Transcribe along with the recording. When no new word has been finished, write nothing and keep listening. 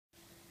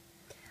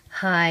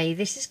Hi,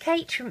 this is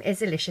Kate from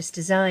Izzalicious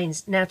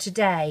Designs. Now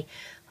today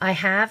I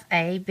have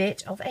a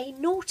bit of a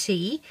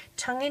naughty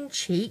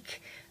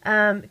tongue-in-cheek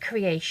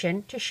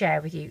creation to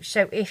share with you.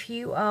 So if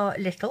you are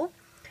little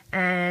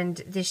and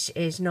this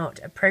is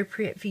not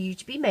appropriate for you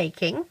to be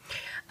making,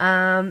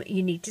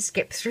 you need to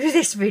skip through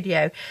this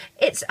video.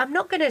 I'm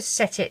not going to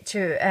set it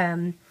to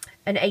an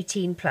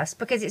 18 plus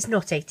because it's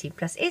not 18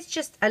 plus. It's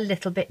just a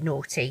little bit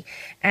naughty,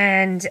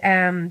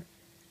 and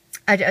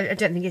I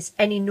don't think it's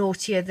any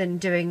naughtier than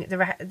doing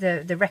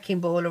the wrecking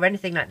ball or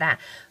anything like that.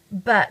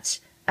 But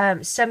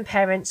some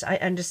parents, I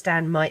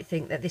understand, might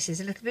think that this is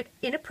a little bit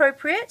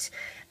inappropriate,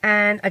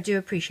 and I do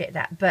appreciate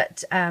that.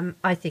 But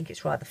I think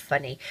it's rather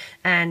funny,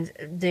 and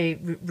the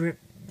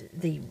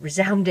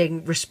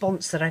resounding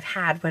response that I've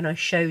had when I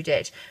showed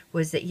it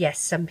was that yes,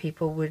 some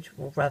people would,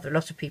 or rather a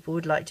lot of people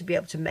would like to be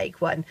able to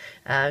make one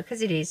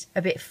because it is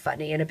a bit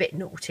funny and a bit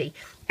naughty.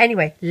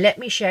 Anyway, let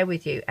me share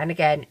with you. And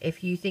again,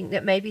 if you think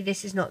that maybe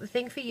this is not the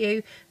thing for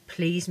you,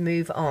 please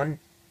move on.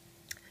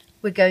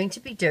 We're going to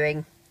be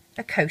doing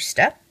a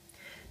coaster,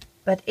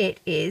 but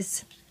it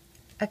is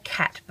a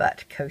cat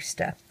butt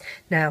coaster.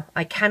 Now,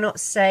 I cannot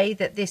say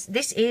that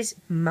this is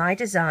my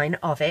design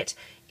of it.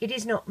 It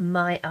is not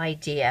my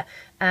idea.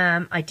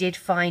 I did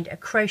find a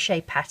crochet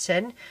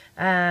pattern.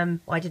 Well,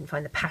 I didn't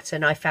find the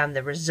pattern, I found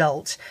the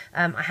result.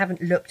 I haven't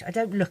looked, I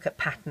don't look at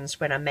patterns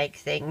when I make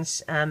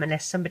things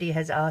unless somebody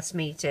has asked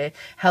me to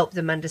help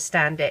them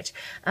understand it.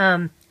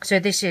 So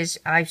this is,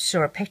 I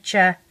saw a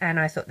picture and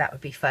I thought that would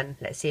be fun.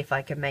 Let's see if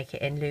I can make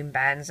it in loom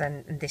bands,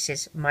 and this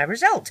is my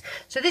result.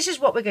 So this is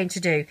what we're going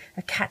to do,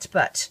 a cat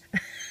butt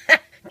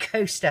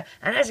coaster.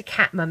 And as a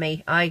cat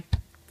mummy, I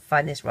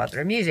find this rather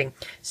amusing.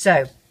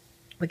 So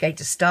we're going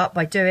to start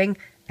by doing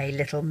a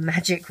little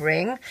magic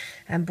ring,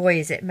 and boy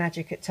is it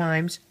magic at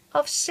times,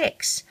 of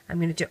 6. I'm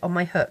going to do it on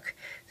my hook.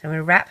 So I'm going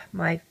to wrap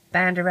my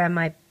band around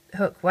my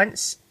hook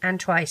once and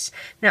twice.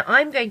 Now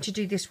I'm going to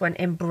do this one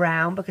in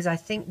brown because I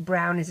think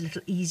brown is a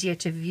little easier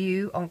to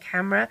view on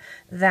camera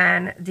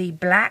than the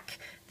black.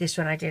 This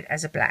one I did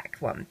as a black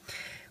one.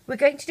 We're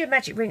going to do a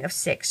magic ring of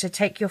 6. So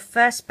take your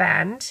first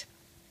band,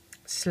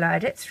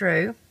 slide it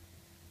through.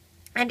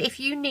 And if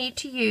you need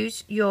to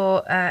use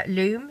your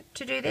loom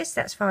to do this,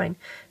 that's fine.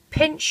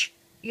 Pinch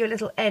your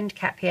little end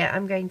cap here.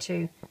 I'm going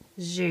to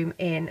zoom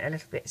in a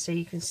little bit so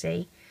you can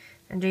see.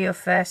 And do your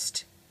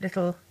first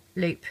little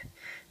loop.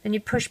 Then you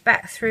push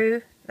back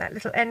through that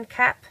little end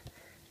cap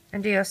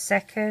and do your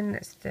second,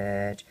 that's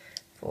third,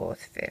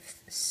 fourth,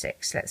 fifth,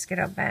 sixth. Let's get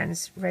our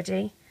bands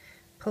ready.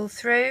 Pull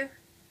through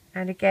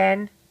and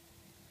again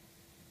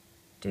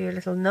do your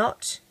little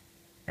knot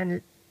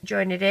and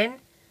join it in.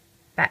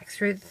 Back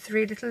through the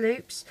 3 little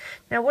loops.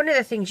 Now one of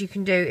the things you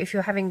can do if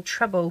you're having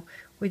trouble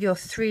with your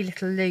 3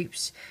 little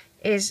loops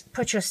is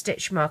put your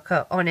stitch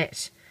marker on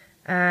it.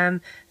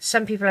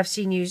 Some people I've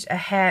seen use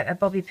a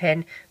bobby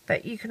pin,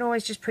 but you can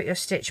always just put your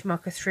stitch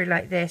marker through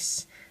like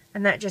this,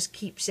 and that just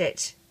keeps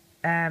it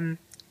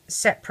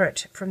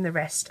separate from the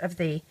rest of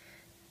the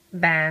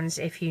bands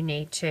if you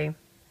need to.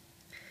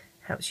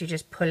 Helps you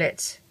just pull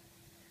it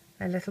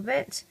a little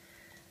bit.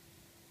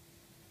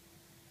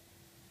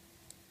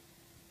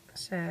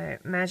 So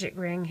magic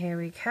ring, here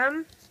we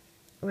come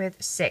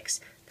with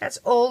 6. That's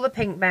all the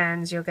pink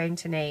bands you're going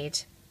to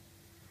need.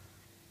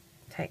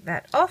 Take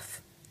that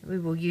off. We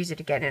will use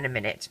it again in a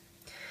minute.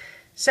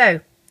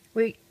 So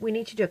we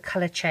need to do a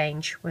colour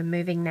change. We're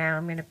moving now.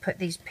 I'm going to put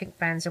these pink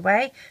bands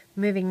away.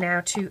 Moving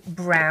now to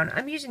brown.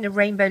 I'm using the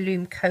Rainbow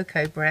Loom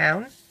Cocoa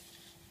Brown.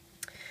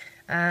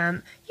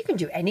 You can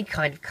do any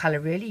kind of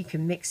colour really. You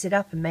can mix it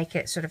up and make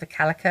it sort of a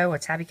calico or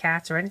tabby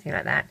cat or anything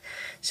like that.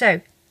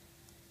 So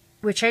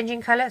we're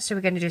changing colour, so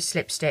we're going to do a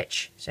slip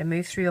stitch. So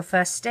move through your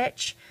first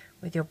stitch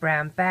with your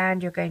brown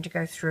band. You're going to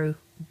go through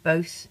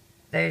both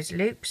those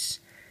loops,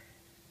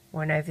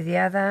 one over the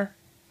other,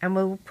 and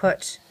we'll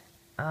put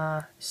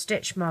our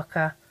stitch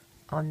marker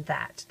on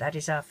that. That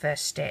is our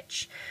first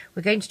stitch.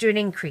 We're going to do an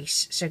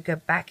increase, so go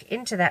back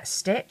into that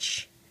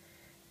stitch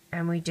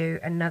and we do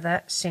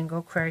another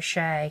single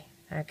crochet.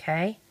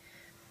 Okay,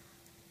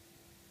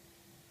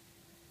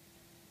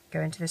 go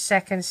into the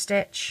second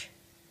stitch.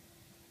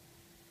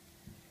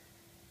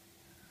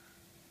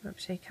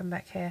 Oopsie, come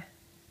back here.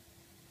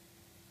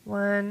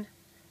 1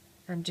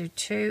 and do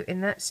 2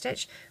 in that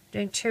stitch. I'm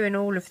doing 2 in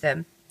all of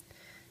them,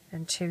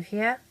 and 2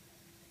 here.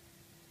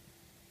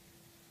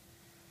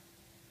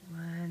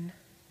 1,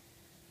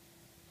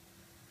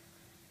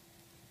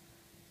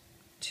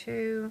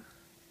 2,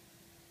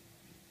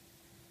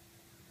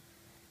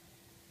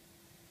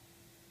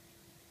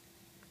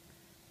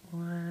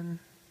 1,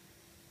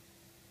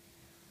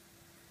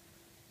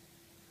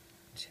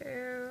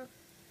 2.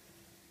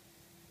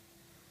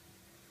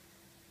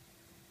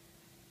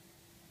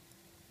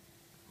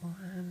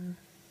 1,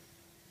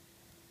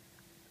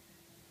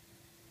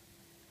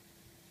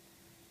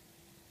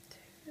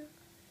 2,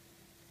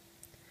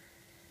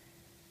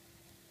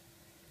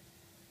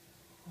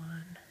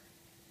 1,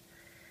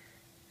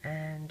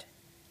 and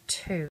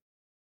 2.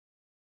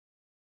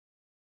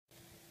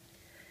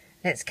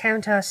 Let's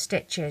count our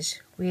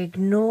stitches. We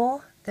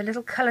ignore the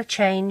little colour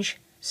change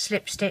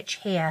slip stitch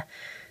here.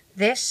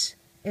 This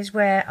is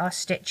where our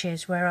stitch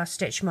is, where our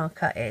stitch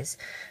marker is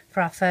for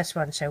our first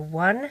one. So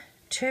 1,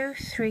 2,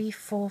 3,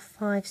 4,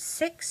 5,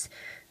 6,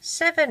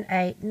 7,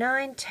 8,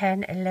 9,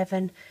 10,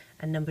 11,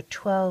 and number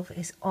 12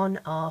 is on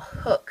our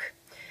hook.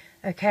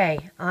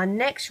 Okay, our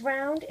next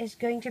round is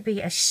going to be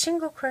a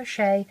single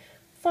crochet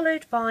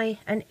followed by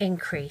an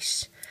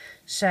increase.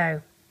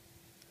 So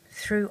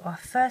through our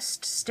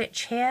first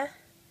stitch here,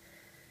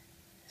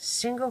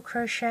 single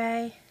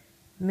crochet,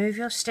 move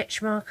your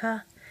stitch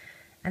marker,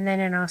 and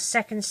then in our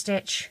second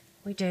stitch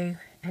we do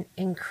an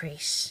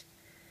increase.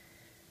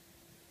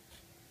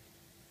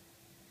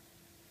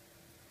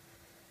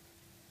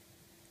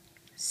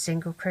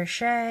 Single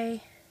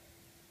crochet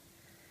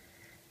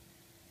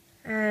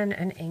and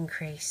an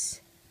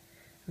increase.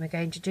 And we're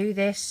going to do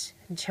this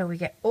until we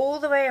get all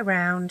the way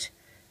around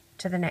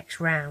to the next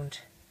round.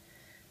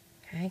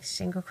 Okay,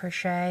 single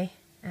crochet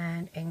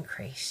and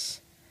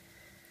increase.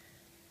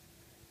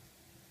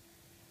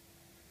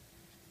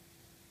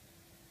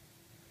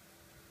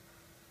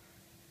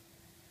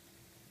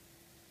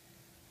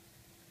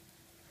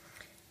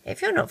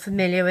 If you're not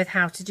familiar with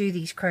how to do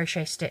these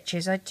crochet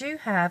stitches, I do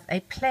have a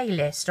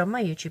playlist on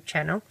my YouTube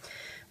channel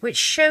which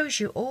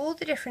shows you all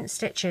the different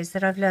stitches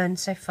that I've learned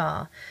so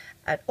far.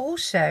 And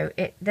also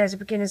there's a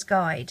beginner's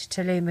guide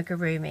to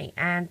Loomigurumi,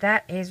 and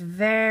that is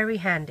very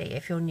handy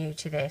if you're new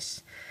to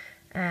this.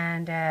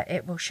 And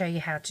it will show you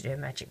how to do a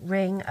magic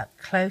ring up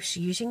close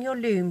using your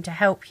loom to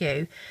help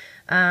you.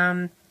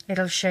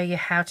 It'll show you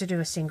how to do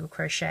a single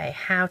crochet,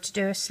 how to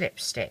do a slip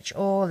stitch,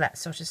 all that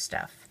sort of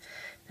stuff.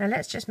 Now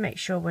let's just make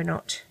sure we're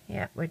not,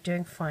 yeah, we're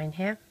doing fine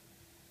here.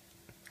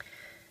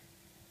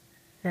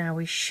 Now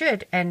we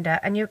should end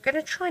up, and you're going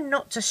to try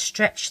not to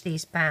stretch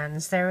these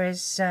bands. There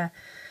is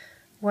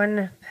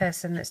one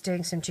person that's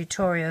doing some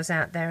tutorials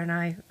out there, and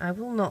I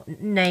will not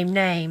name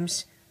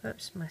names.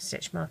 Oops, my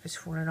stitch marker's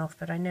fallen off,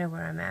 but I know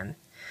where I'm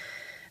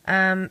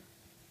at.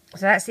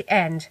 So that's the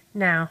end.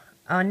 Now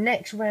our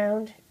next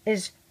round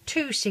is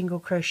 2 single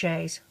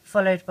crochets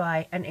followed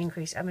by an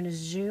increase. I'm going to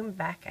zoom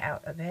back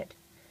out a bit.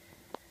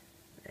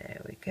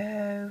 There we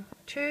go.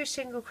 2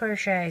 single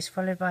crochets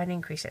followed by an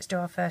increase. Let's do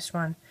our first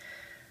one.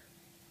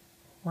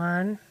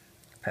 1,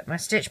 put my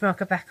stitch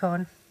marker back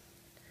on.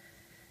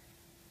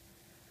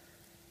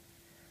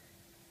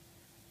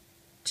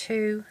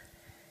 2,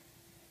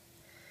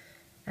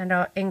 and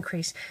our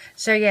increase.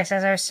 So yes,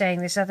 as I was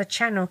saying, this other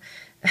channel,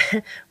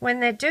 when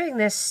they're doing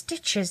their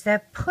stitches,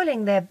 they're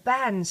pulling their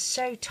bands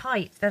so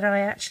tight that I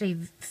actually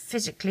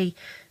physically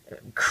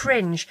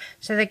cringe.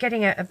 So they're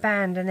getting a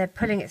band and they're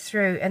pulling it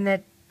through, and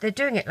they're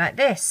doing it like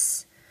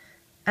this,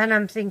 and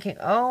I'm thinking,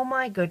 oh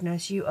my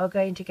goodness, you are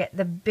going to get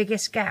the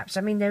biggest gaps.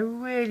 I mean, they're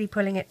really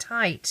pulling it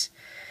tight,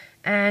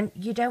 and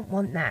you don't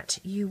want that.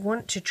 You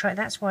want to try,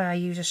 that's why I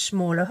use a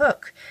smaller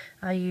hook.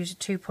 I use a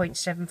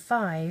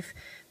 2.75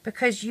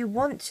 because you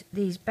want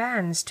these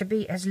bands to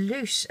be as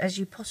loose as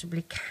you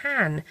possibly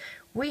can.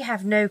 We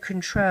have no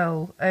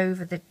control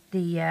over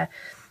the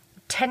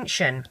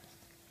tension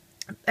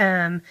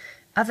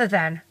other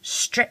than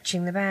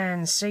stretching the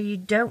bands. So you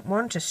don't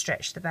want to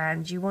stretch the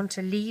bands. You want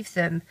to leave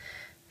them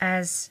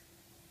as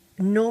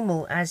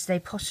normal as they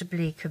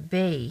possibly could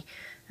be.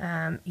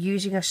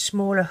 Using a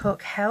smaller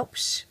hook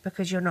helps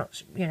because you're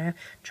not, you know,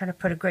 trying to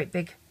put a great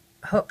big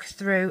hook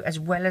through as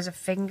well as a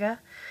finger.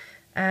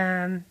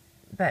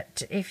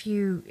 But if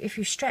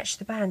you stretch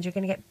the bands, you're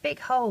going to get big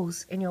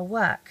holes in your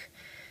work.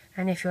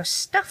 And if you're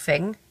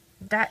stuffing,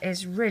 that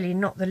is really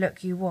not the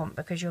look you want,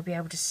 because you'll be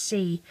able to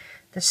see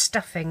the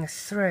stuffing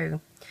through.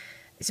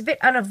 It's a bit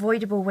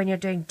unavoidable when you're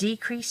doing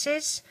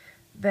decreases,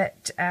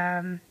 but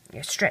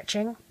you're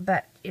stretching,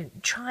 but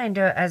try and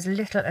do it as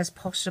little as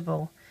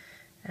possible,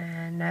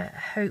 and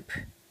hope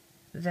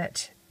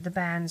that the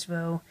bands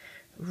will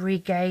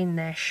regain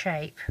their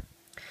shape.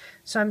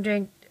 So I'm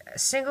doing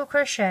single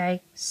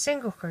crochet,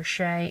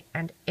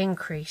 and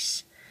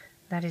increase.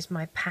 That is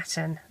my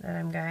pattern that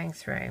I'm going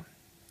through.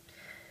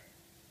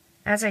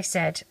 As I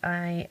said,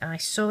 I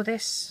saw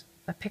this,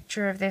 a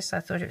picture of this,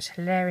 I thought it was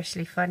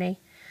hilariously funny,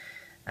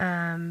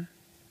 and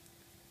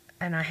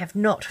I have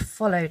not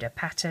followed a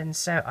pattern,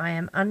 so I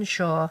am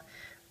unsure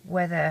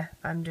whether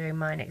I'm doing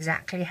mine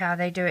exactly how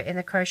they do it in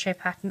the crochet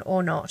pattern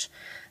or not.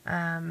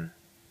 I'm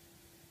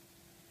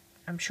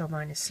sure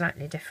mine is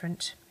slightly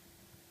different,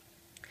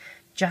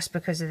 just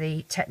because of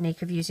the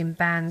technique of using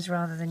bands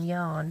rather than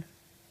yarn.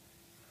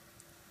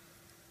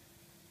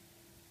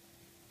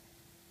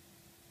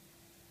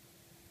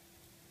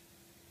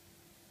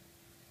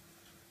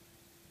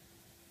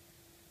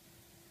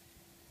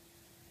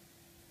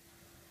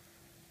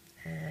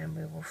 And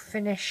we will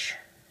finish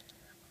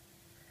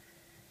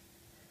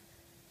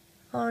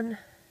on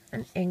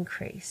an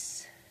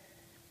increase.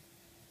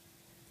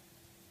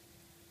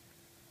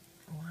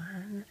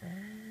 1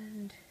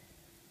 and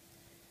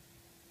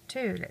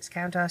 2. Let's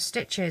count our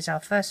stitches. Our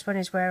first one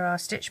is where our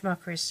stitch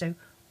marker is. So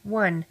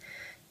 1,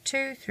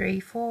 2, 3,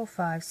 4,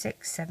 5,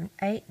 6, 7,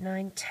 8,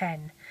 9,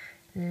 10,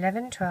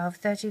 11, 12,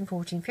 13,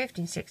 14,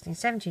 15, 16,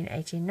 17,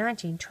 18,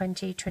 19,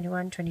 20,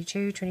 21,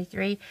 22,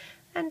 23,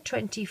 and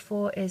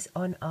 24 is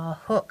on our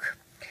hook.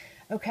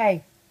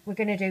 Okay, we're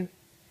going to do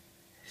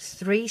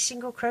 3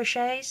 single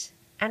crochets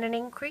and an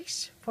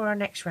increase for our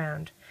next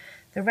round.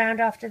 The round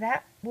after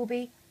that will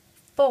be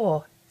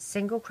 4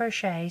 single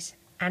crochets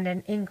and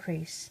an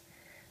increase.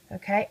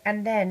 Okay,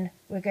 and then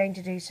we're going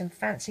to do some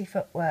fancy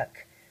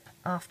footwork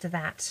after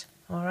that.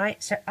 All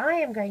right, so I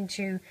am going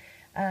to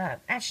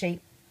actually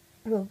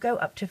we'll go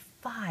up to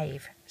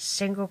 5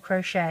 single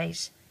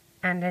crochets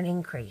and an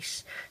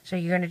increase. So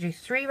you're going to do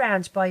 3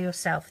 rounds by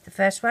yourself. The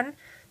first one,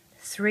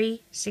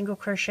 3 single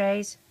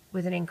crochets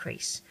with an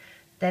increase.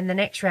 Then the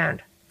next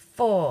round,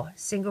 4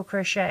 single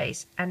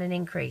crochets and an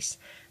increase,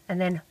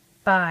 and then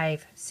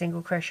 5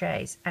 single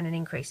crochets and an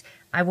increase.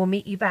 I will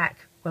meet you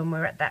back when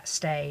we're at that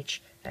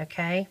stage.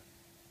 Okay,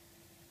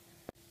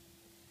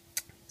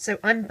 so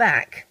I'm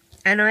back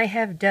and I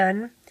have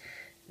done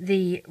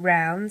the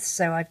rounds.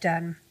 So I've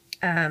done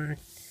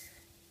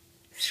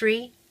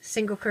 3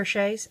 single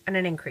crochets and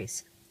an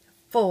increase,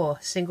 4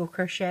 single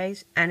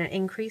crochets and an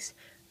increase,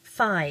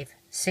 5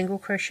 single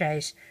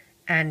crochets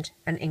and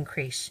an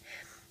increase,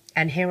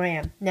 and here I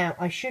am. Now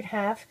I should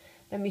have,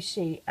 let me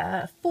see,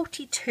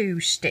 42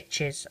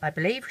 stitches, I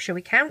believe. Shall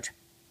we count?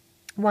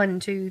 1,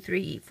 2,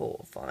 3,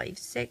 4, 5,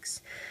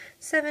 6,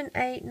 7,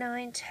 8,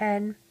 9,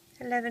 10,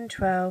 11,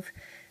 12,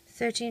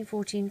 13,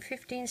 14,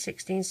 15,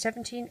 16,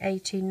 17,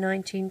 18,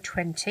 19,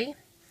 20,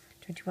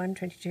 21,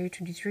 22,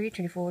 23,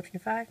 24,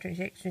 25,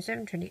 26,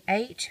 27,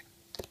 28,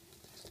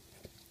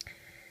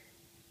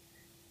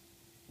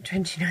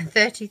 29,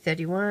 30,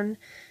 31,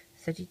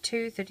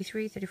 32,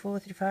 33, 34,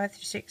 35,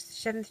 36,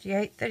 37,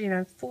 38,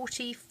 39,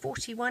 40,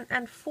 41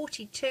 and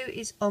 42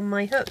 is on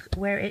my hook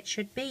where it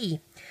should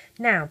be.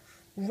 Now,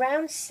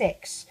 round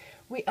 6,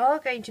 we are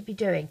going to be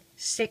doing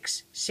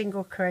 6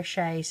 single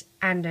crochets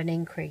and an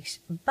increase,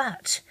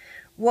 but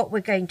what we're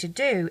going to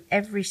do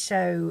every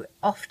so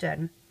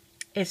often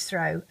is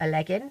throw a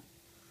leg in,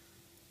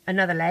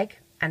 another leg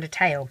and a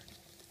tail.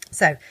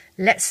 So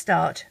let's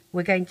start.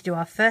 We're going to do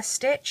our first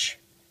stitch,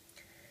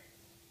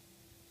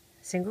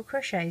 single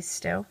crochets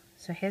still.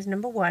 So here's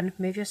number 1.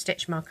 Move your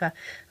stitch marker.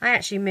 I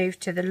actually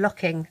moved to the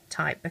locking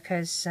type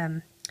because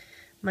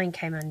mine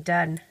came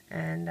undone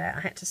and I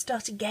had to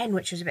start again,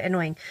 which was a bit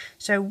annoying.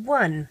 So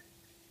 1,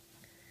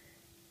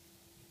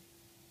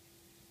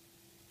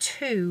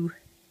 2,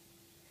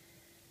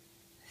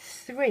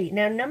 3.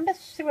 Now number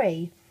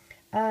 3,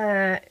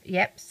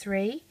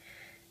 3,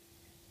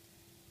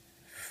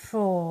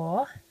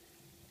 4,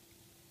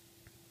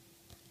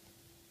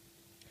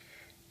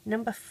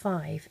 number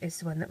 5 is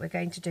the one that we're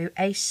going to do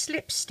a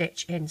slip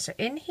stitch in. So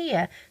in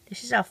here,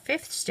 this is our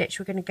 5th stitch.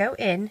 We're going to go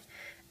in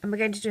and we're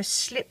going to do a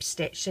slip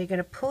stitch. So you're going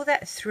to pull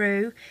that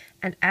through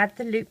and add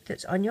the loop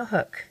that's on your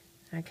hook.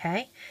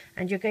 Okay,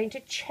 and you're going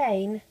to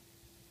chain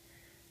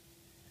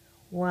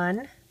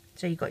 1.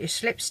 So you've got your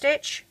slip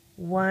stitch,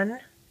 1,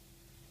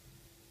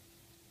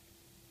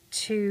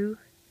 2,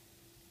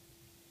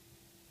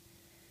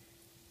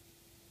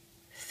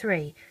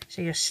 3.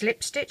 So your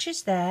slip stitch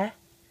is there,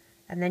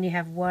 and then you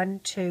have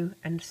 1, 2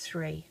 and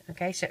 3.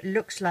 Okay, so it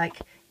looks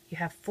like you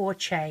have 4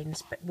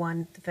 chains, but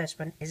the first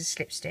one is a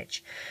slip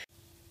stitch.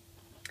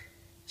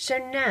 So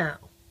now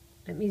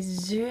let me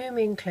zoom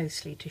in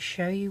closely to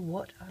show you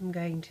what I'm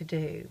going to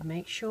do.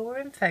 Make sure we're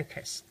in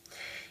focus.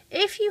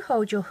 If you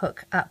hold your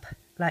hook up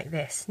like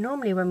this,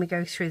 normally when we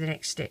go through the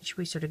next stitch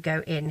we sort of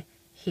go in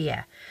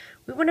here.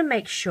 We want to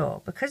make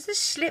sure, because the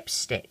slip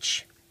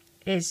stitch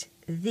is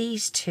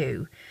these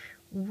 2,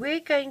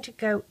 we're going to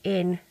go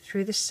in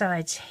through the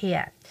sides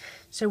here.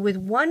 So with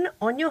 1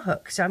 on your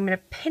hook, so I'm going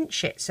to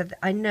pinch it so that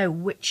I know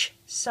which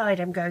side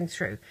I'm going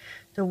through.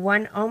 The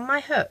 1 on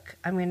my hook,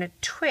 I'm going to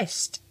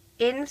twist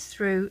in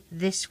through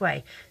this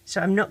way.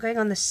 So I'm not going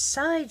on the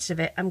sides of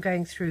it, I'm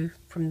going through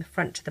from the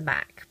front to the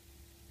back.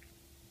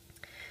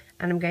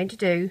 And I'm going to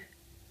do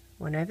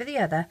one over the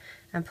other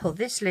and pull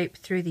this loop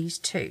through these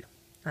 2,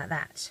 like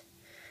that.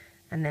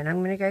 And then I'm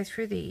going to go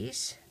through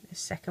these, the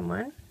second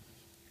one,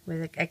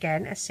 with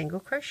again a single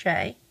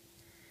crochet,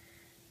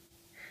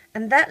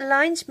 and that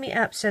lines me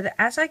up so that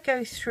as I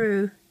go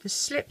through the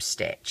slip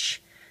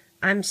stitch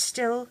I'm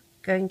still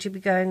going to be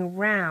going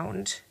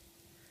round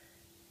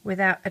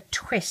without a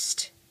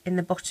twist in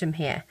the bottom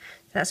here.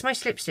 So that's my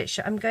slip stitch.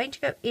 So I'm going to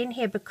go in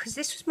here because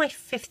this was my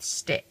 5th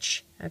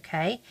stitch.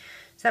 Okay,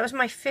 so that was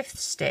my 5th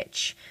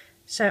stitch.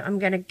 So I'm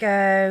going to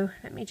go,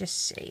 let me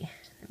just see,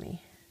 let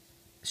me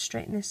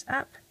straighten this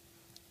up.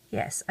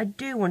 Yes, I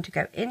do want to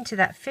go into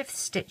that 5th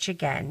stitch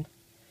again,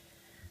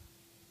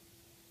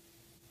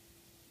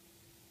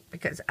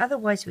 because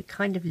otherwise we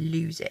kind of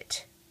lose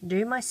it.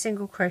 Do my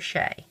single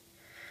crochet,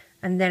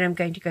 and then I'm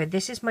going to go,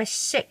 this is my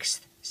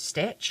 6th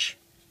stitch.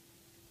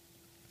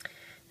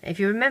 If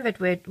you remembered,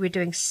 we're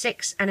doing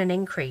 6 and an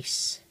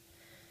increase.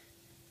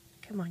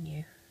 Come on,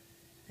 you.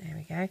 There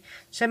we go.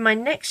 So my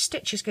next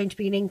stitch is going to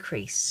be an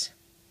increase.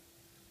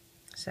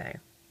 So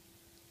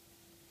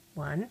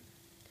 1,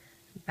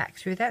 back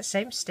through that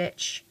same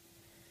stitch,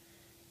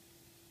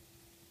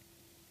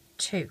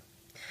 2.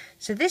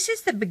 So this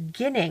is the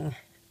beginning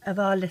of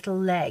our little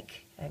leg.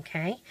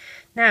 Okay,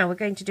 now we're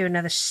going to do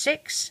another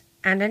 6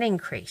 and an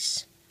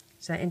increase.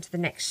 So into the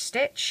next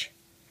stitch,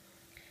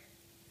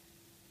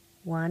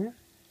 1,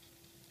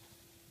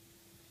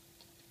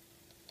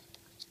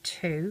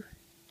 2,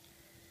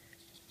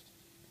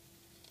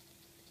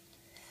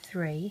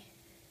 3,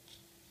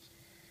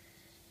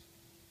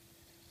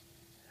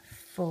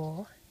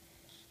 4,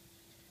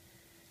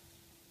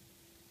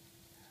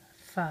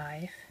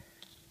 5,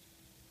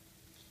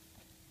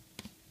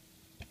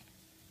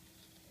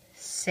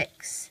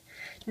 6.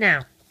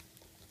 Now,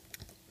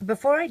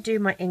 before I do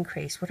my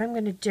increase, what I'm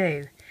going to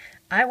do,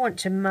 I want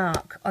to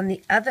mark on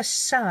the other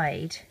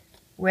side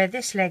where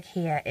this leg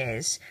here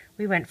is.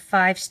 We went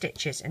 5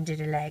 stitches and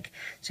did a leg.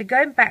 So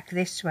going back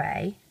this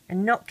way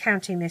and not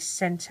counting this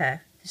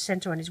center, the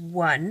center one is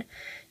 1,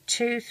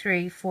 2,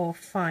 3, 4,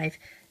 5.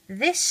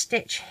 This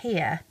stitch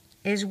here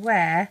is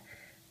where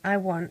I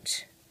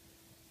want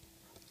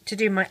to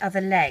do my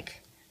other leg.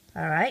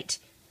 All right,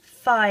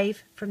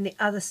 5 from the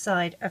other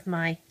side of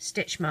my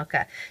stitch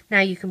marker.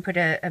 Now you can put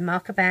a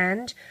marker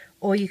band,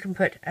 or you can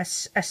put a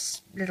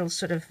little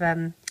sort of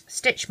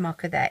stitch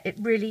marker there. It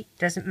really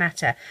doesn't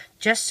matter,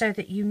 just so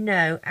that you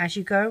know as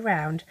you go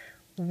around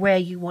where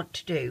you want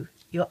to do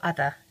your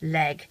other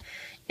leg.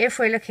 If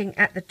we're looking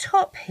at the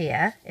top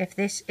here, if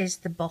this is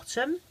the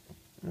bottom,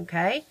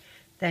 okay,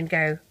 then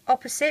go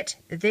opposite.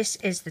 This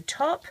is the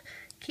top.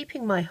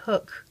 Keeping my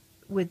hook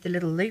with the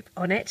little loop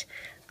on it,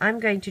 I'm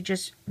going to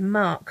just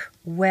mark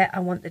where I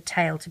want the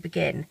tail to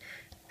begin,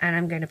 and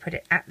I'm going to put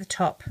it at the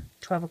top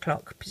 12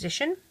 o'clock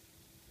position.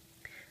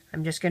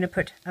 I'm just going to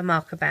put a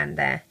marker band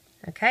there,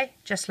 okay,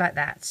 just like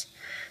that.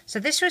 So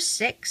this was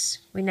 6.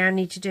 We now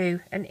need to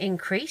do an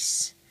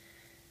increase.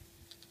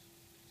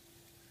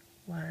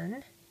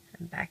 1,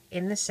 and back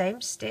in the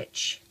same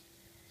stitch.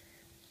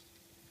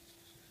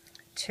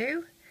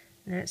 2,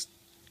 and let's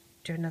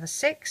do another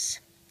 6.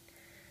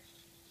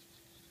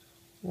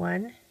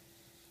 1,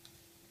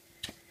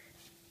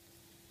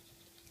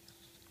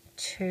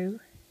 2,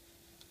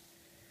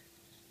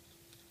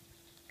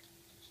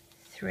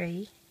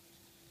 3,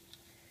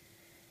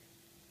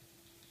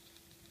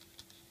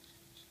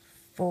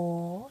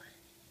 4,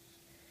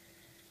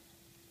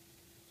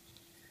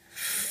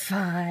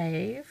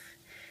 5.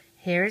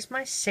 Here is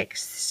my 6th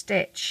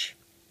stitch.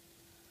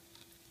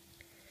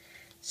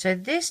 So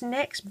this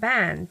next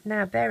band,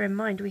 now bear in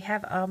mind we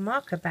have our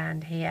marker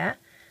band here,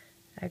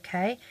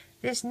 okay,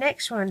 this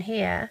next one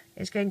here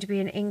is going to be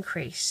an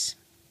increase.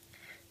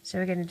 So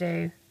we're going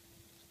to do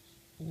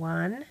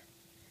 1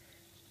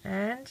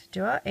 and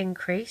do our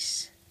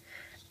increase,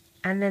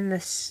 and then the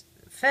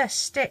first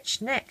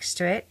stitch next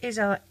to it is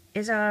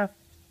our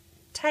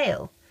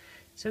tail.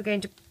 So we're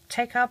going to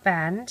take our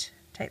band,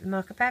 take the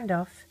marker band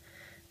off,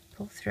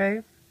 pull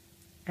through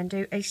and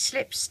do a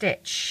slip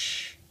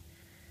stitch.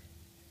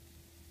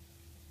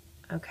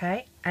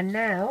 Okay, and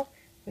now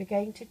we're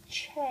going to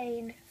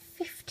chain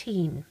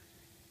 15.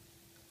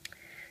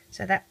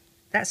 So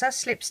that's our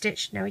slip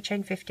stitch. Now we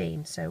chain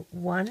 15. So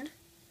 1,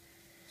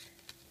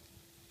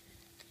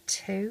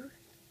 2,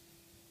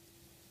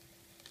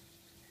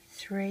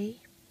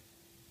 3,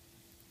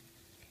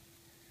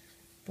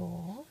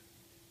 4,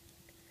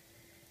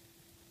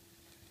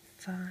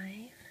 5,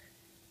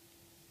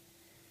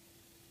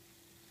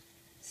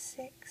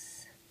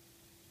 6,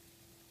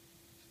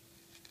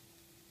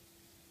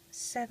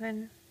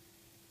 7,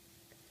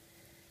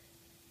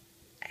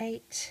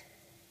 8,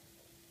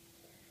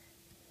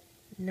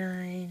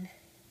 9,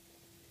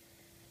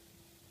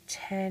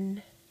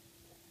 10,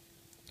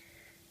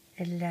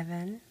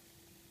 11,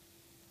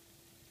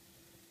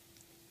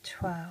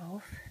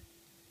 12,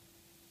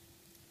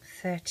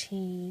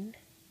 13,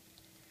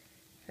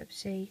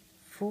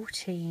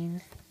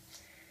 14,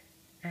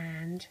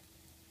 and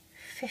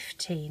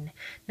 15.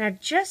 Now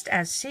just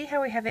as, see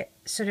how we have it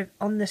sort of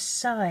on the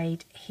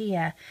side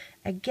here,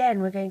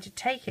 again we're going to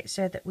take it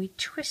so that we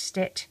twist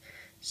it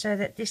so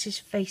that this is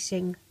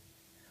facing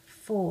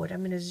forward. I'm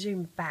going to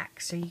zoom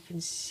back so you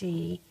can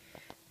see.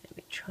 Let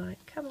me try,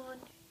 come on,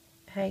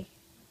 hey,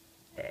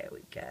 there we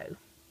go.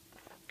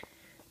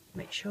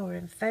 Make sure we're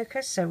in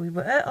focus. So we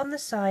were on the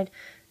side,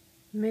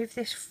 move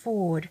this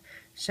forward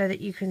so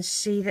that you can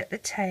see that the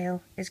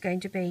tail is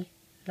going to be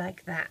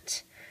like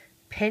that.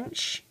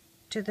 Pinch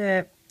to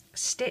the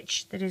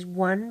stitch that is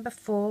one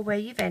before where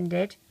you've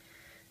ended,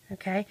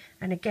 okay,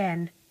 and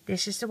again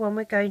this is the one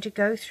we're going to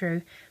go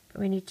through, but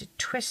we need to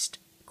twist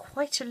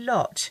quite a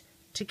lot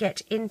to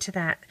get into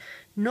that.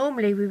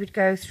 Normally we would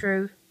go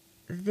through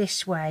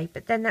this way,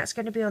 but then that's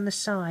going to be on the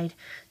side,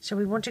 so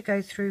we want to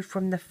go through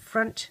from the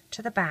front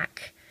to the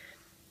back,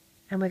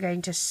 and we're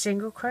going to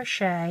single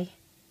crochet.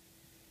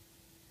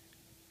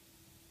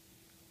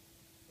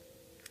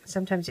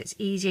 Sometimes it's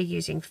easier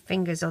using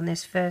fingers on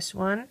this first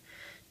one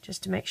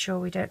just to make sure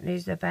we don't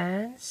lose the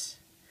bands.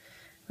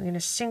 We're going to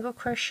single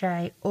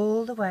crochet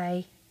all the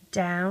way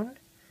down,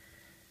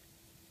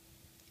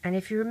 and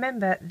if you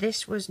remember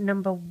this was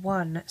number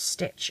 1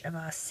 stitch of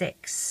our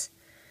 6,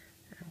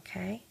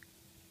 okay.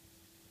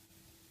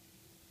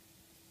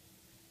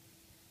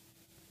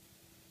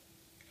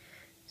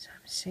 So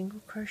I'm single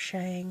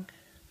crocheting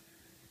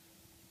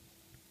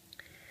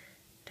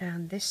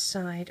down this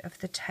side of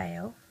the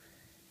tail,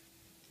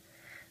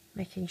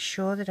 making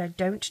sure that I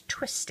don't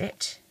twist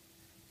it.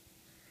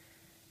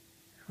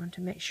 I want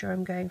to make sure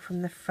I'm going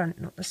from the front,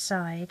 not the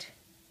side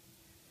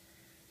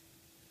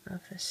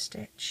of the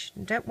stitch.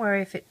 And don't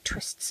worry if it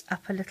twists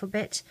up a little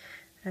bit.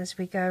 As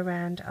we go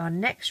around our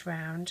next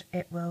round,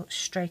 it will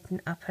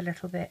straighten up a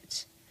little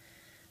bit.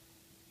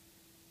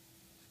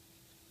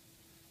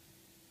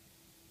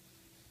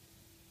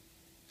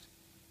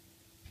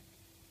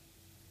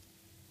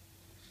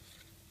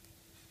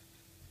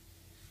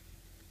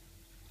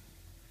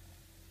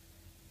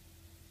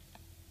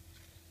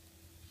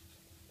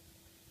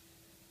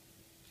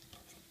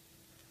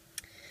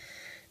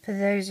 For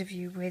those of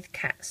you with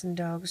cats and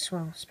dogs,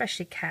 well,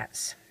 especially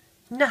cats,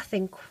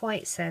 nothing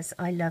quite says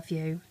I love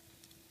you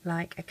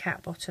like a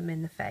cat bottom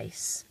in the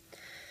face.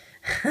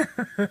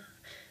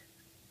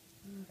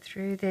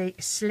 Through the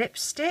slip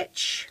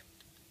stitch.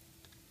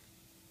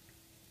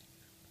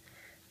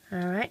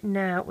 Alright,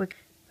 now we're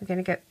going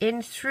to go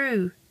in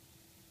through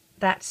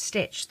that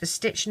stitch, the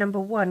stitch number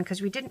 1,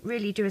 because we didn't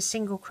really do a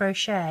single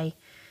crochet.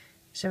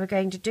 So we're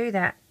going to do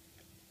that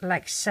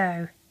like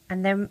so,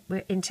 and then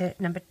we're into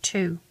number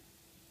 2.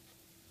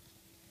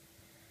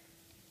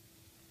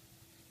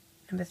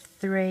 Number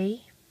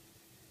 3,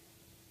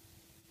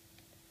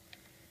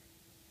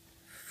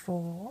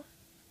 4,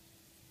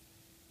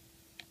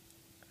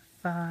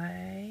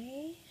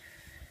 5,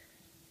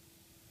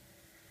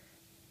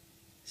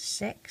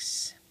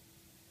 6,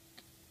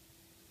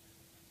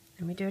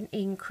 and we do an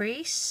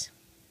increase.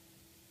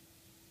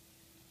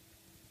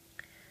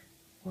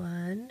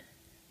 1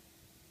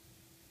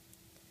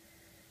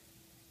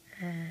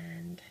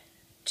 and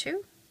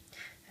 2,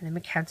 and then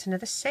we count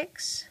another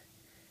 6.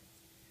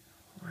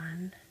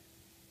 1,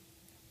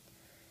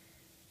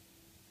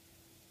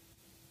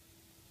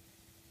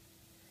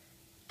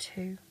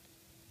 2,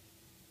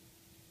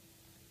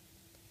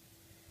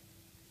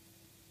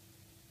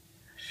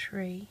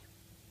 3,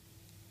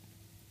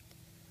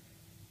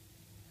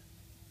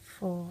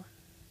 4,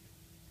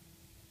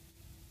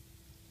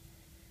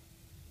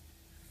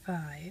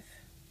 5,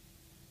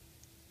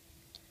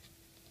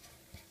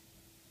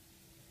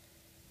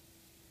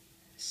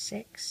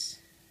 6,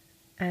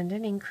 and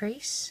an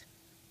increase.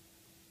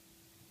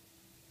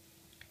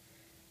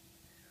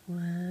 1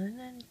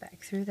 and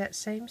back through that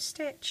same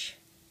stitch.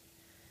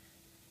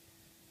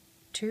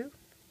 2,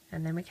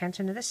 and then we count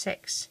another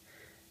 6.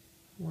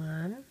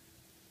 1,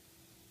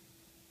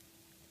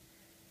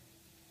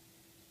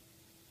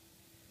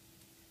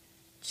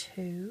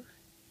 2,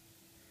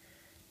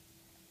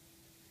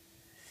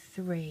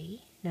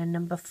 3. Now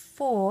number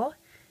 4,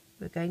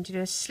 we're going to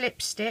do a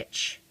slip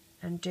stitch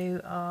and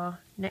do our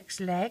next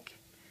leg.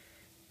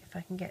 If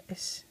I can get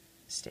this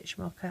stitch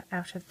marker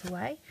out of the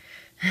way.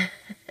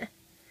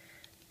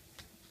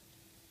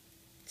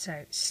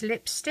 So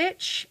slip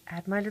stitch,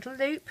 add my little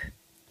loop,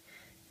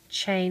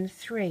 chain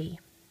 3,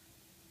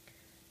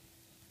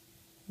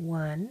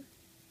 1,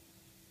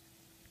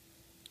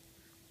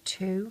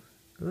 2,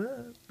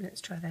 ooh, let's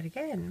try that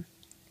again,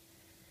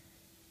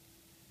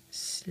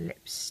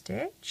 slip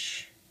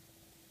stitch,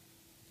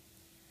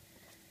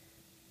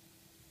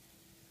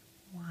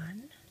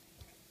 1,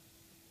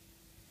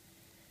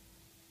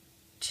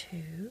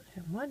 2,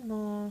 and one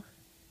more,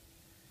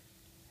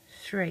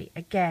 3.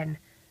 Again,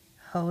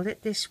 hold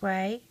it this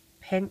way,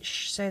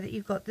 pinch so that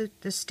you've got the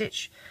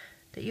stitch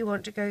that you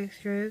want to go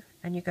through,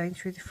 and you're going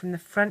through from the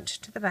front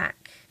to the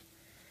back.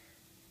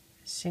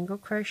 Single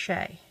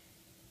crochet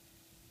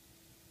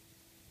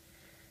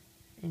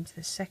into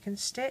the second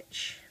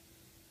stitch,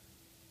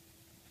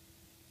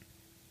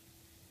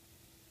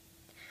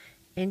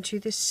 into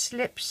the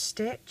slip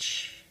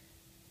stitch,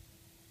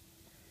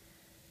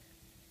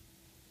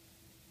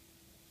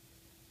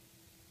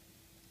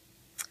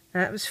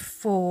 that was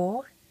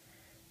 4,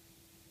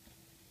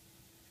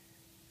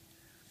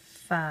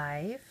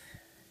 5,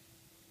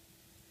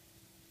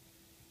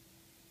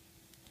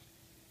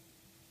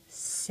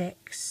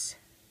 6,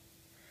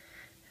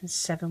 and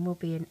 7 will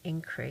be an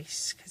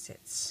increase because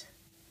it's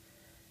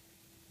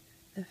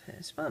the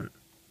first one.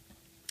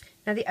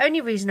 Now the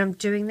only reason I'm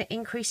doing the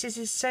increases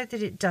is so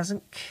that it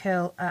doesn't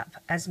curl up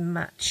as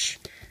much,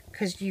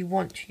 because you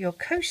want your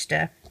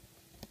coaster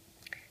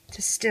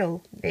to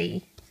still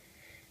be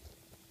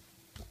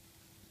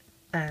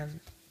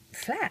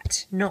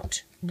flat,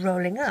 not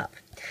rolling up.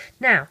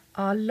 Now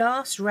our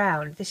last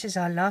round, this is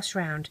our last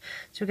round,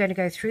 so we're going to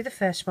go through the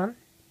first one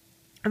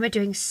and we're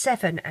doing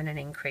 7 and an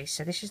increase,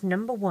 so this is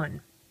number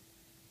 1.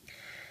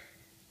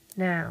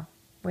 Now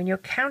when you're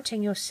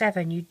counting your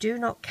 7, you do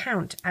not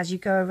count as you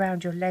go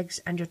around your legs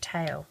and your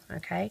tail,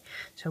 okay?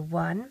 So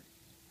 1,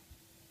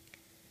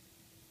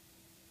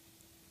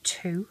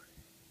 2,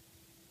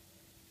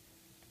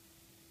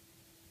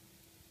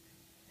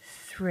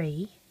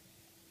 3,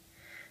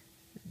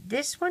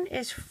 this one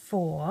is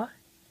 4,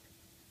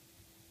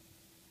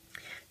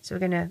 so we're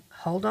going to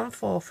hold on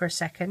 4 for a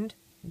second,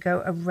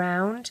 go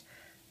around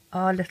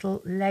our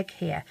little leg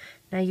here.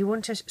 Now you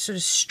want to sort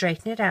of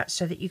straighten it out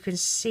so that you can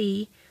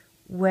see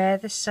where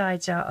the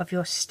sides are of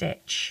your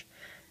stitch,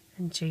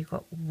 And so you've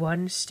got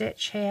one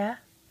stitch here,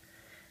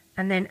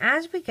 and then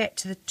as we get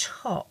to the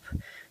top,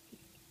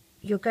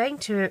 you want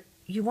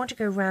to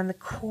go around the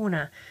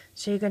corner,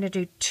 so you're going to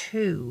do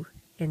 2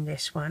 in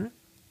this one,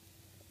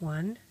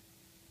 1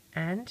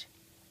 and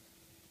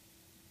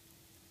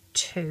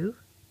 2,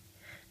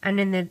 and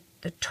in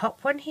the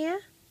top one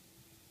here,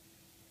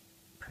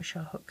 push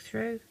our hook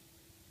through,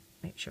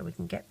 make sure we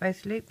can get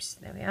both loops,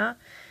 there we are,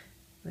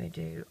 we'll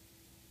do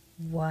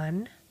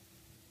 1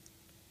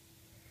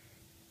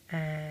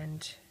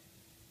 and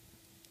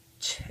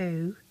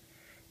 2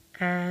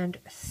 and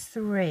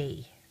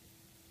 3.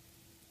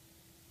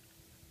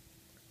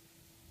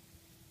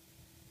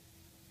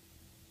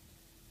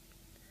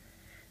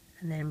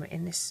 And then we're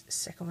in this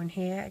second one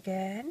here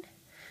again.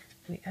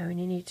 We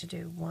only need to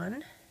do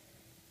 1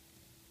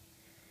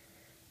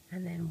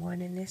 and then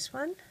 1 in this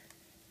one.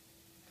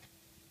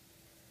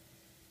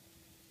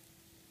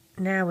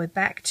 Now we're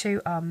back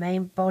to our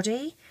main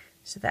body.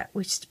 So that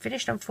we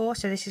finished on 4,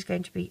 so this is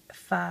going to be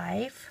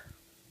 5,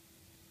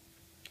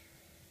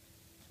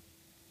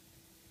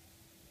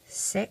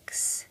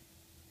 6,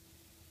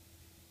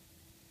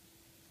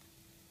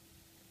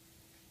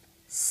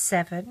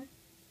 7,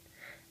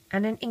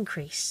 and an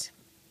increase.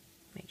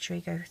 Make sure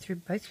you go through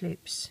both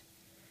loops.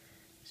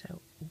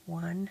 So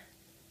 1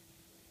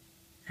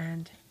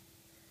 and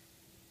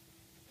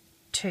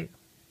 2, and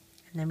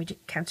then we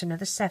count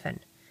another 7.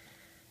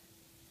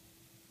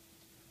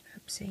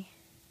 Oopsie.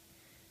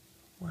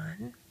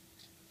 1,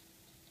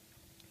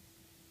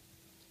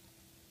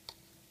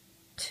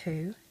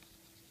 2,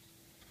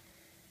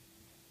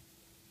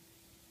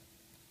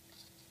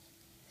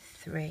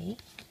 3.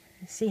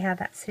 See how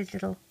that's his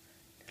little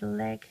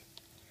leg?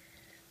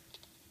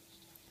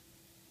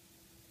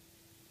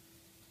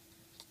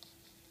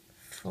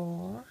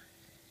 4,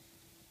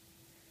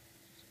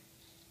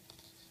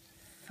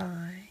 5,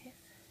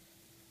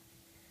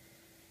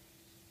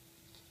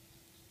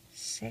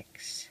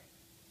 6,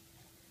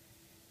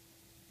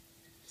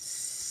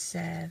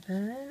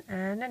 7,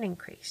 and an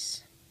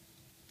increase.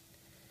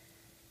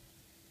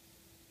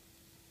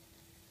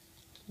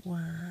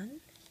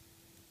 1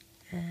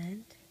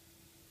 and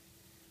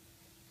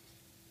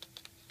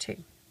 2.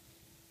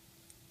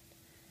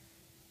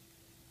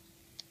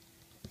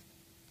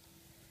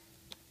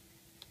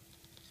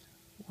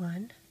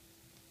 1,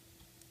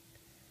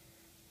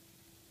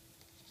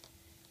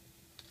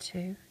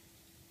 2,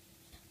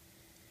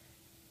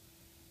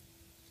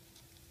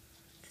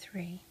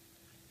 3,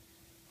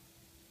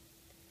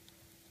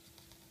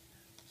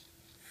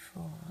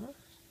 4,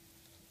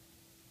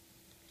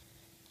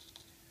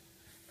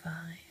 5,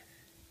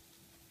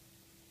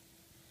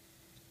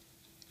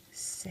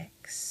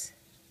 6,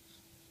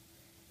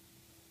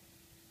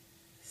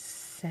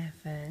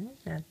 7.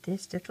 Now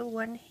this little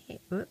one here,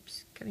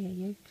 oops, come here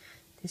you.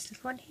 This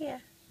little one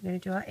here, we're going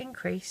to do our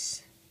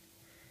increase.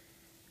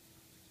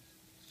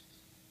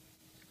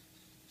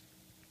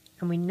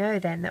 And we know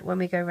then that when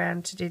we go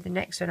around to do the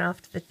next one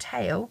after the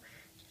tail,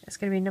 that's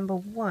going to be number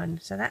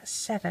 1. So that's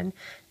 7.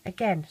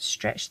 Again,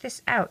 stretch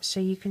this out so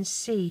you can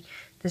see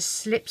the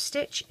slip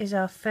stitch is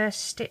our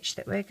first stitch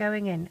that we're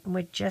going in, and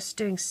we're just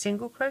doing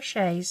single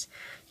crochets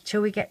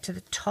till we get to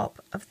the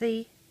top of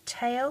the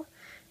tail,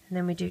 and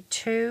then we do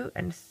 2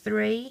 and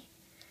 3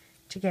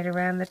 to get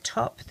around the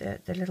top, the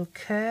little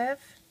curve.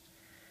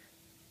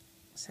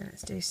 So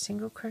let's do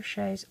single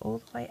crochets all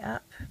the way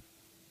up.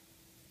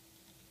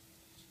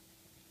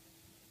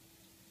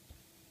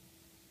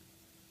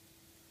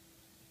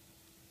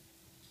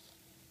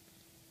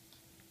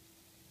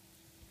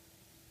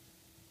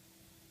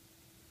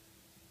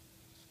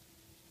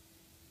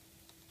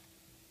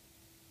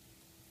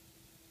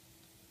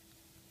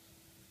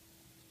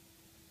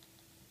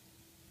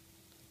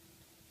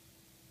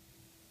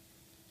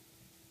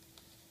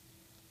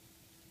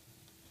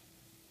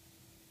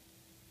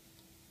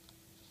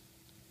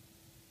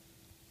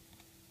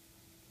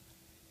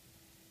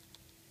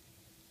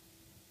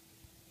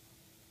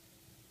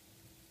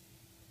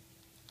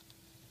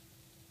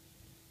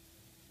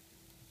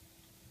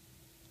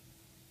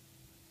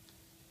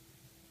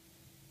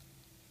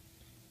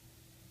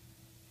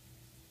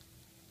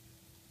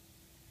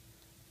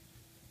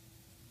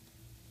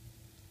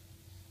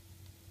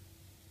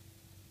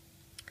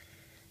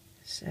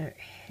 So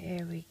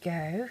here we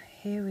go,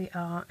 here we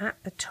are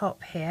at the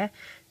top here,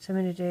 so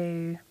I'm going to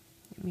do,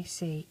 let me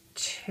see,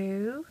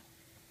 2,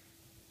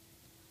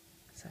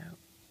 so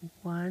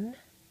 1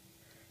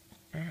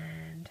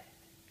 and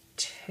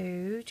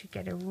 2 to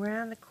get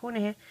around the corner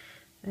here.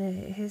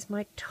 Here's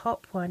my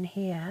top one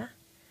here,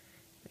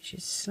 which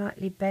is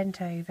slightly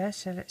bent over,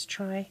 so let's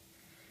try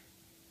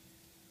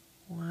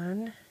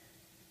 1,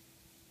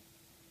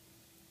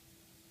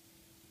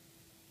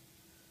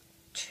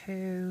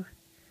 2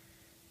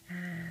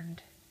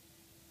 and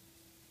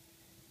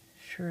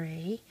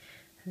 3,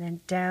 and then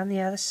down the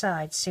other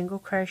side, single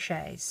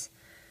crochets,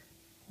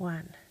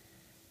 1,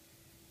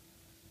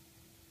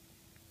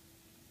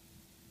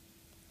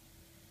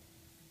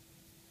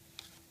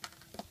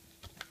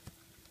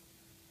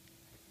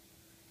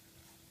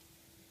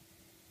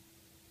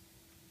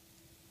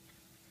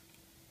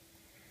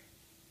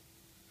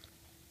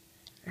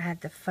 I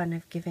had the fun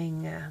of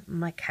giving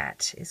my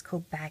cat, is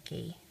called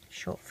Baggy,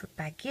 short for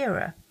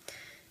Bagheera,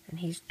 and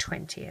he's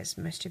 20, as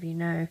most of you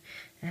know,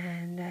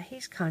 and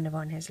he's kind of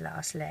on his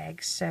last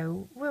legs,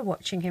 so we're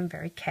watching him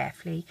very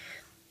carefully.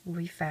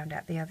 We found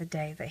out the other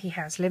day that he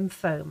has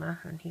lymphoma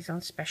and he's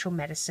on special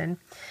medicine,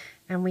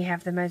 and we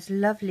have the most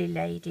lovely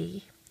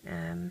lady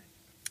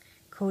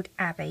called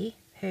Abby,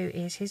 who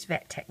is his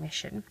vet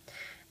technician,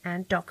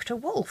 and Dr.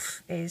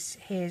 Wolf is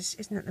his,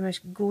 isn't that the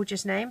most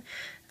gorgeous name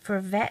for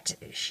a vet?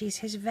 She's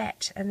his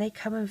vet, and they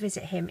come and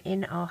visit him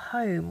in our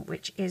home,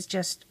 which is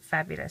just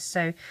fabulous.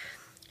 So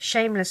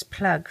shameless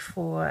plug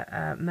for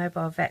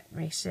mobile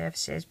veterinary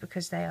services,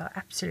 because they are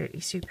absolutely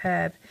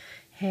superb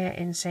here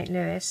in St.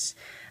 Louis.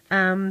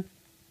 And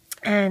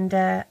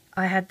I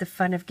had the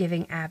fun of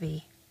giving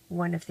Abby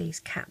one of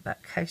these cat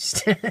butt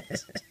coasters.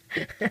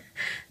 I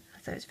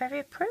thought it was very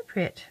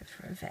appropriate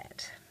for a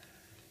vet.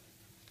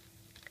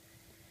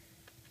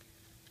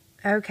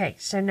 Okay,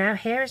 so now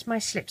here is my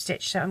slip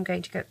stitch, so I'm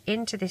going to go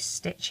into this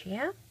stitch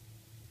here,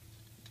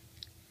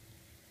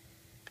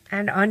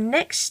 and our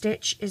next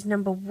stitch is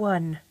number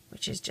 1,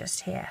 which is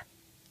just here,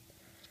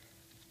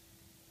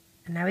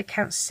 and now we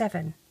count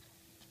 7,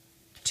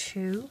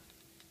 2,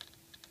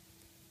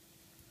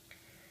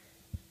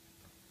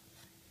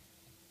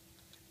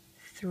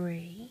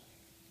 3,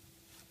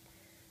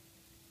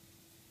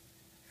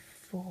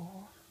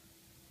 4,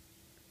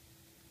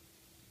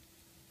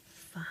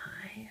 5,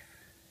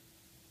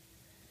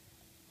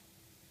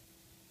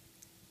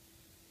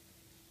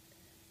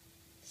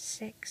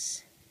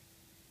 6,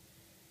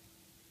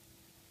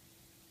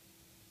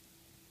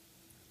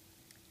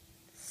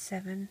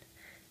 7,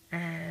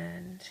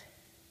 and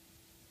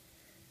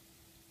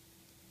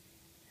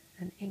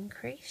an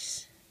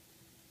increase,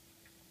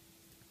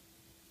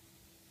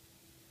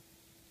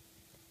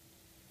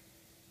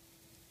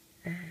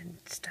 and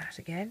start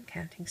again,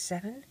 counting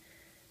 7,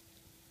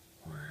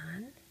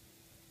 1,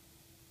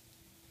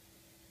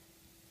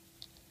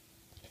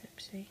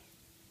 oopsie,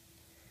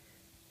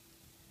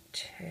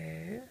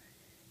 2,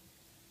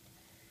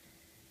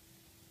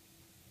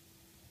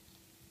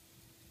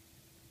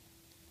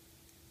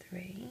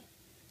 3,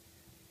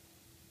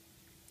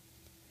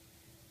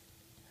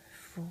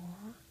 4,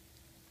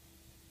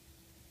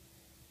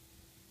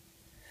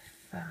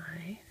 5,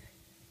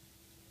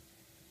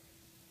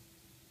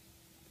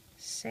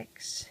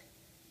 6.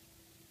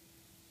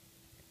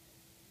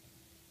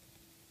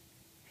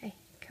 Hey,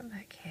 come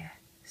back here.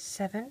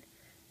 7,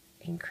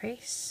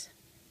 increase.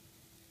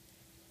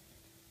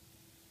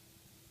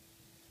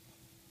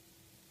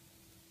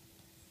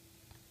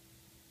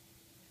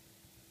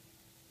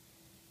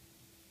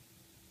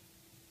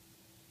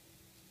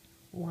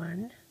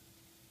 1,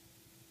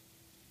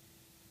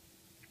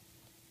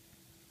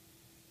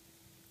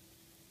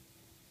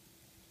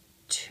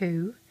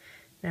 2.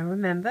 Now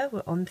remember,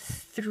 we're on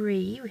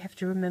 3. We have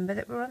to remember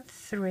that we're on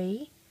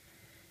 3.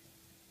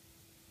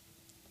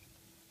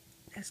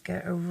 Let's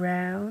go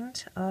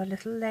around our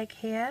little leg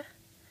here.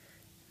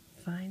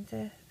 Find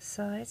the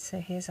side. So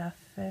here's our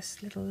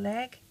first little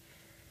leg.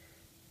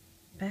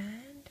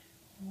 Band.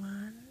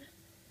 1.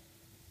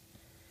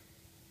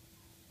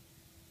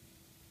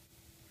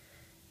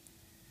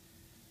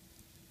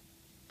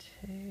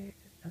 2.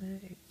 I'm going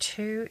to do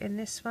 2 in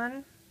this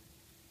one.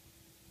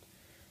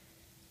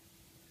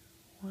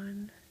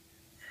 1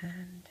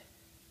 and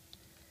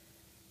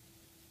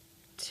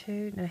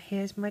 2. Now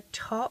here's my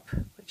top,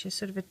 which is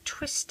sort of a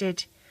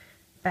twisted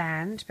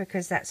band,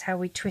 because that's how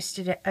we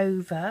twisted it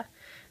over.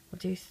 We'll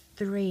do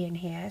 3 in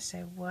here,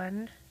 so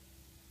 1.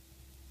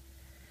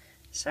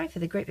 Sorry for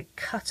the great big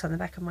cut on the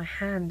back of my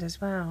hand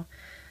as well.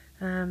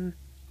 I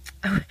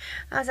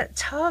was at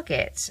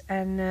Target,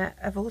 and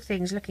of all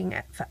things looking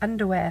for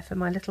underwear for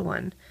my little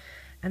one,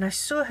 and I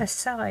saw her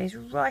size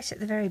right at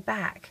the very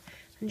back,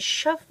 and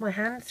shoved my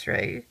hand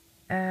through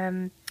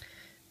the,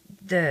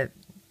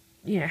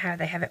 you know how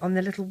they have it on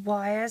the little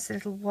wires, the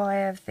little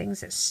wire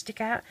things that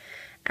stick out,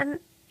 and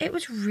it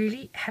was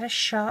really, had a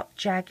sharp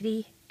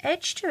jaggedy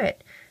edge to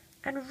it,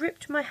 and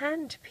ripped my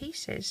hand to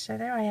pieces. So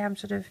there I am,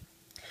 sort of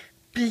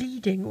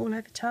bleeding all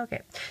over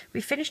Target.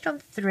 We finished on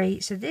 3,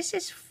 so this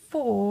is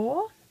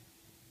 4,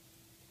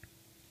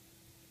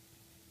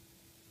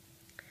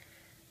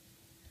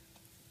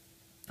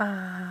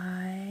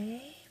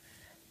 5,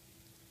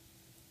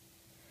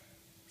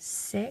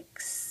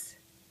 6,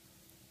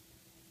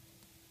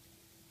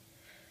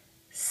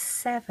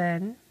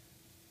 7,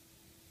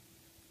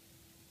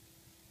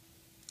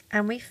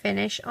 and we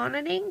finish on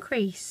an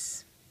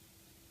increase.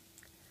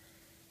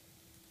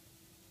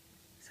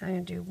 So I'm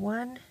going to do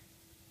 1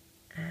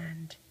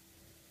 and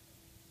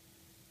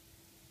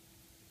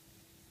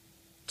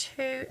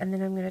 2, and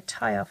then I'm going to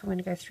tie off. I'm going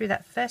to go through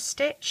that first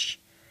stitch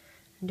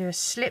and do a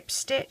slip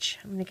stitch.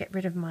 I'm going to get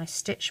rid of my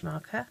stitch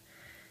marker.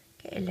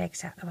 Get your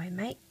legs out of the way,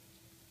 mate.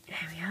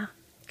 There we are.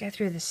 Go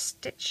through the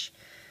stitch,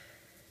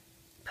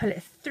 pull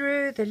it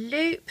through the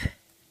loop,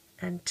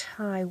 and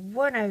tie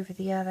one over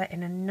the other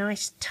in a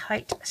nice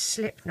tight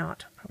slip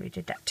knot. I probably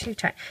did that too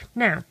tight.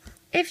 Now,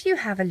 if you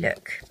have a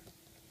look,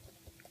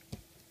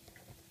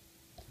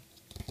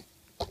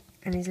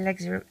 and his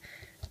legs are a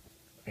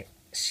bit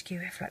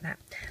skew like that.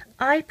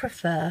 I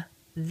prefer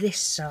this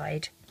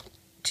side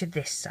to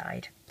this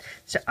side.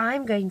 So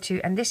I'm going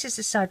to, and this is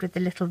the side with the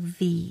little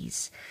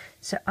V's.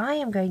 So I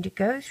am going to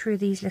go through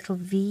these little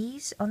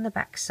V's on the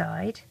back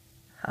side,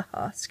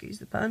 haha, excuse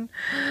the pun,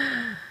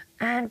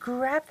 and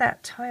grab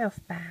that tie-off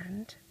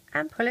band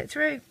and pull it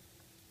through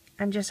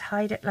and just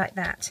hide it like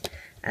that.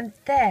 And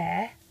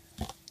there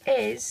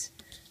is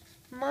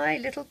my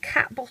little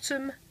cat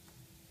bottom.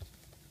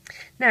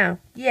 Now,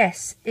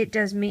 yes, it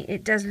does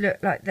look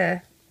like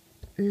the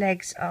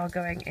legs are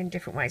going in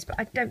different ways, but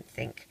I don't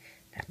think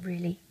that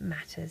really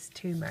matters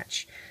too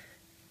much.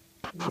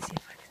 Let me see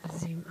if I can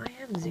zoom. I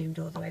am zoomed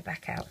all the way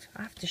back out.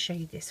 I have to show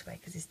you this way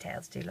because his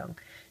tail's too long.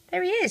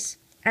 There he is.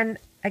 And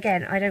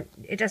again,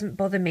 it doesn't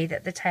bother me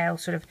that the tail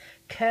sort of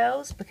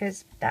curls,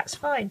 because that's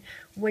fine.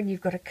 When you've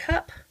got a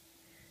cup,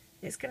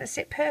 it's going to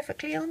sit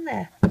perfectly on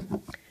there.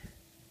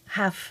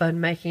 Have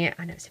fun making it.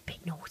 I know it's a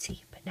bit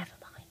naughty, but never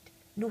mind.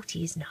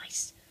 Naughty is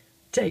nice.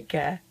 Take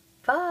care.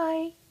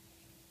 Bye.